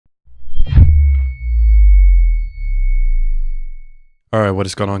Alright, what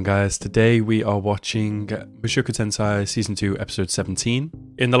is going on, guys? Today we are watching Mushoku Tensei Season 2, Episode 17.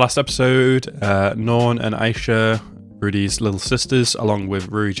 In the last episode, Norn and Aisha, Rudy's little sisters, along with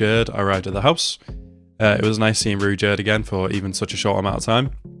Rui Jerd, arrived at the house. It was nice seeing Rui Jerd again for even such a short amount of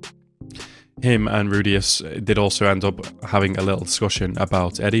time. Him and Rudius did also end up having a little discussion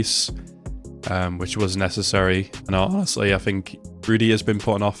about Eddies, which was necessary. And honestly, I think Rudy has been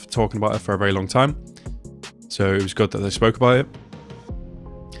putting off talking about it for a very long time. So it was good that they spoke about it.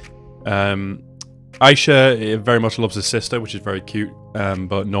 Aisha very much loves his sister, which is very cute,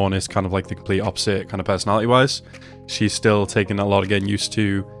 but Norn is kind of like the complete opposite kind of personality wise. She's still taking a lot of getting used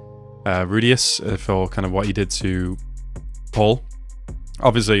to Rudius for kind of what he did to Paul.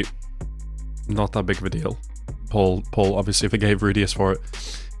 Obviously not that big of a deal. Paul obviously forgave Rudius for it,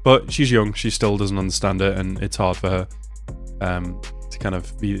 but she's young, she still doesn't understand it, and it's hard for her to kind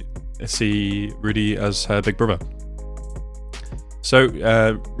of see Rudy as her big brother. So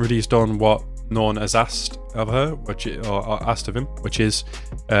Rudy's done what Norn has asked of her, or asked of him, which is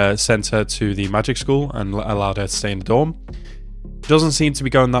sent her to the magic school and allowed her to stay in the dorm. Doesn't seem to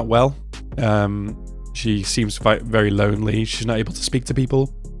be going that well. She seems very lonely. She's not able to speak to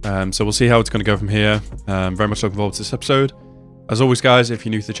people. So we'll see how it's going to go from here. Very much looking forward to this episode. As always, guys, if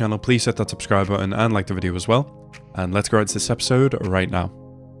you're new to the channel, please hit that subscribe button and like the video as well. And let's go into this episode right now.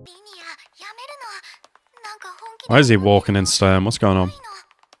 Why is he walking in stern? What's going on?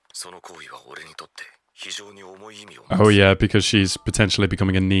 Oh yeah, because she's potentially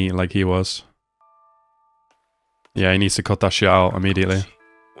becoming a knee like he was. Yeah, he needs to cut that shit out immediately.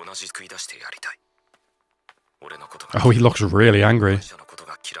 Oh, he looks really angry.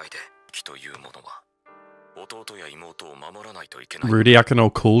 Rudy acting all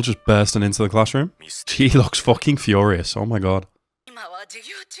cool, just bursting into the classroom. He looks fucking furious. Oh my god.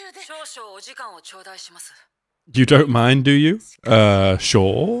 You don't mind, do you?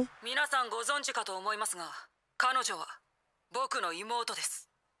 Sure.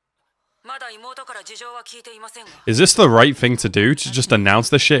 Is this the right thing to do? To just announce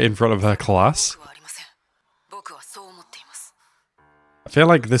the shit in front of her class? I feel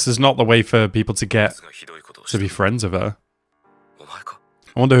like this is not the way for people to get to be friends with her.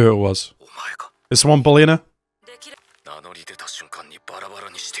 I wonder who it was. Is someone bullying her?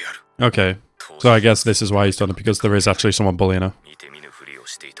 Okay. So I guess this is why he's done it, because there is actually someone bullying her.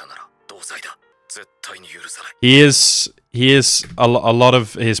 He is a lot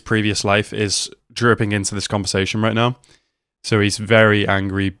of his previous life is dripping into this conversation right now. So he's very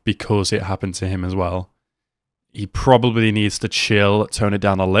angry because it happened to him as well. He probably needs to chill, tone it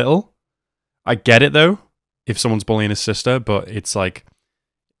down a little. I get it though, if someone's bullying his sister, but it's like,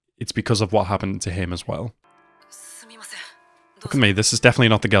 it's because of what happened to him as well. Look at me, this is definitely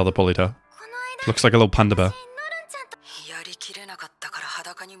not the girl that bullied her. Looks like a little panda bear.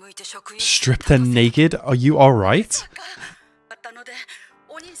 Stripped her naked? Are you alright?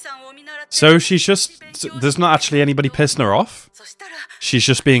 So she's just... There's not actually anybody pissing her off? She's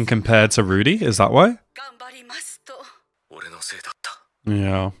just being compared to Rudy? Is that why?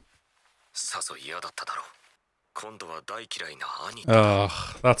 Yeah.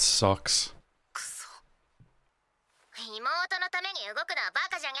 Ugh, that sucks.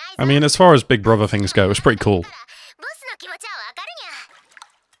 I mean, as far as Big Brother things go, it's pretty cool.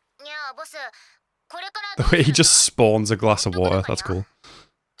 The way he just spawns a glass of water, that's cool.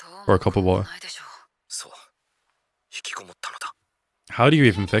 Or a cup of water. How do you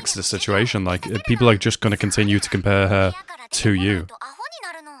even fix this situation? Like, people are just going to continue to compare her to you.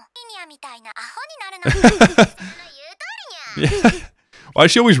 Yeah. Why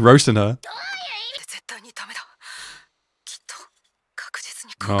is she always roasting her?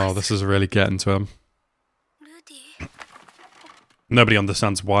 Oh, this is really getting to him. Nobody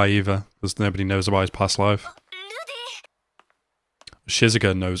understands why either, because nobody knows about his past life.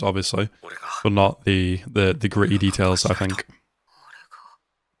 Shizuka knows, obviously, but not the gritty details, I think.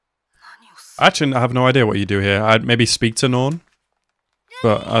 Actually, I have no idea what you do here. I'd maybe speak to Norn,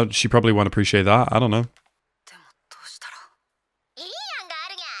 but she probably won't appreciate that. I don't know.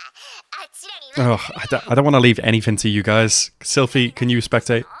 Oh, I don't want to leave anything to you guys. Sylphie, can you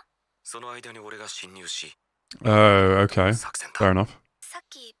spectate? Oh, okay. Fair enough.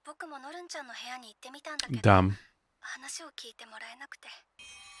 Damn.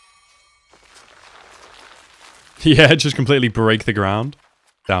 Yeah, just completely break the ground.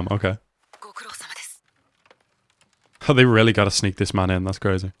 Damn, okay. Oh, they really gotta sneak this man in. That's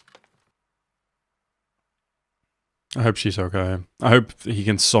crazy. I hope she's okay. I hope he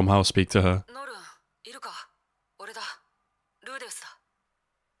can somehow speak to her.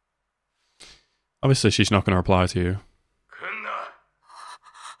 Obviously, she's not going to reply to you.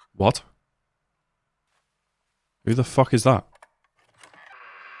 What? Who the fuck is that?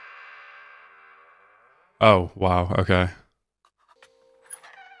 Oh, wow, okay.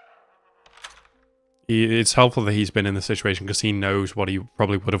 It's helpful that he's been in the situation because he knows what he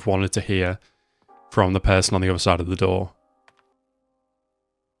probably would have wanted to hear from the person on the other side of the door.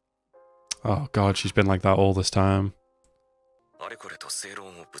 Oh god, she's been like that all this time.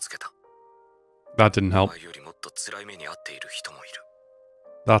 That didn't help.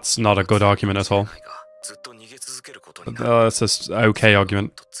 That's not a good argument at all. It's an okay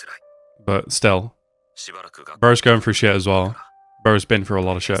argument. But still. Burr's going through shit as well. Burr's been through a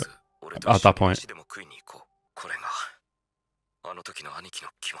lot of shit at that point.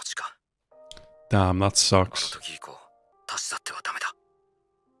 Damn, that sucks.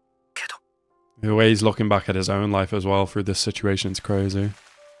 The way he's looking back at his own life as well through this situation is crazy.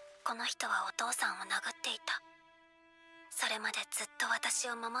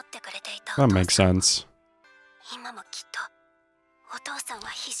 That makes sense.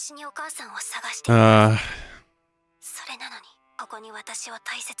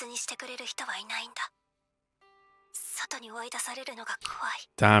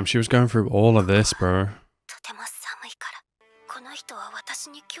 Damn, she was going through all of this, bro.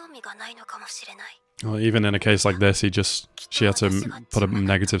 Well, even in a case like this, she had to put a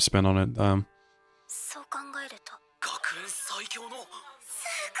negative spin on it.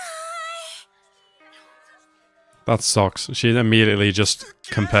 That sucks. She immediately just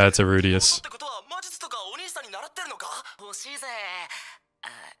compared to Rudius.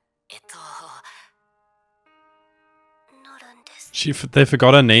 They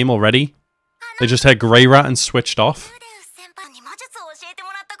forgot her name already? They just had Grey Rat and switched off?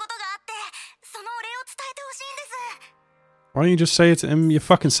 Why don't you just say it to him your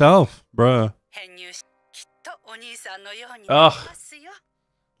fucking self, bruh? Ugh.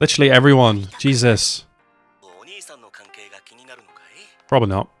 Literally everyone. Jesus. Probably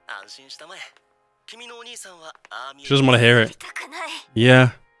not. She doesn't want to hear it.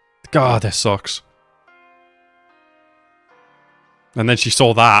 Yeah. God, this sucks. And then she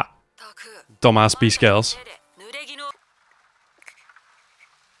saw that. Dumbass beast girls.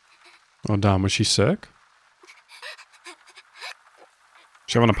 Oh damn, was she sick?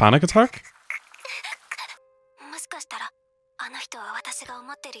 She having a panic attack?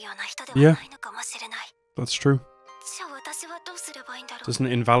 Yeah. That's true. Doesn't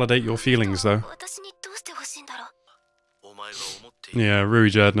invalidate your feelings though. Yeah, Rui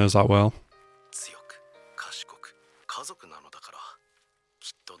Jed knows that well.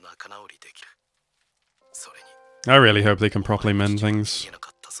 I really hope they can properly mend things.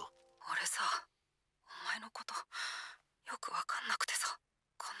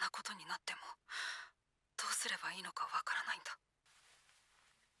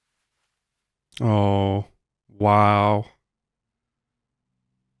 Oh, wow.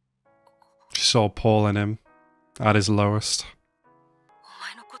 She saw Paul in him at his lowest.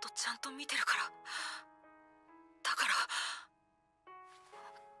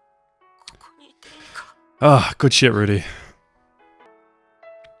 Ah, good shit, Rudy.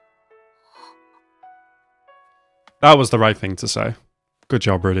 That was the right thing to say. Good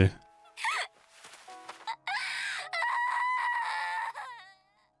job, Rudy.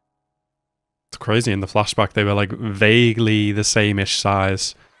 It's crazy, in the flashback they were like vaguely the same-ish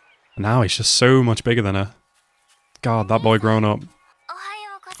size. And now he's just so much bigger than her. God, that boy grown up.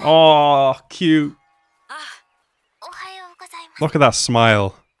 Oh, cute. Look at that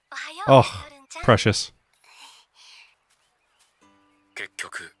smile. Oh, precious.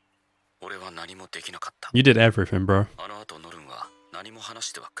 You did everything, bro.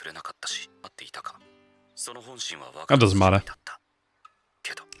 That doesn't matter.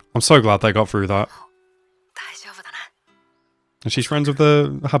 I'm so glad they got through that. And she's friends with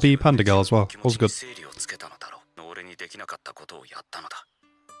the happy panda girl as well. All's good.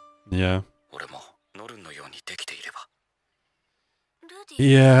 Yeah.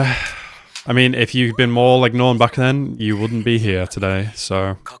 Yeah. I mean, if you'd been more like Norn back then, you wouldn't be here today,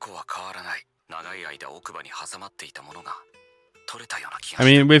 so... I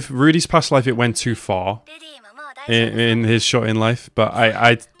mean, with Rudy's past life, it went too far in his shot in life, but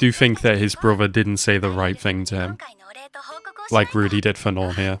I do think that his brother didn't say the right thing to him, like Rudy did for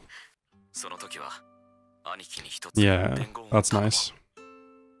Norn here. Yeah, that's nice.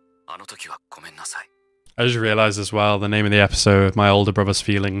 I just realised as well, the name of the episode, My Older Brother's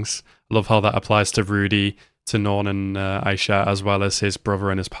Feelings. I love how that applies to Rudy, to Norn and Aisha, as well as his brother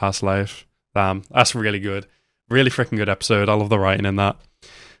in his past life. Damn, that's really good. Really freaking good episode. I love the writing in that.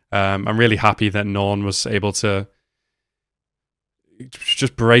 I'm really happy that Norn was able to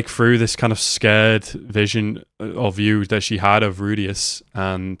just break through this kind of scared vision or view that she had of Rudius,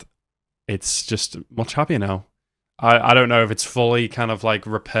 and it's just much happier now. I don't know if it's fully kind of like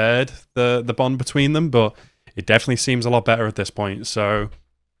repaired the bond between them, but it definitely seems a lot better at this point. So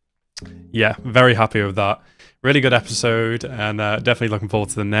yeah, very happy with that. Really good episode, and definitely looking forward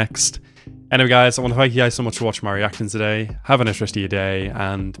to the next. Anyway guys, I want to thank you guys so much for watching my reaction today. Have a nice rest of your day,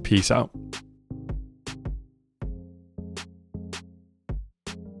 and peace out.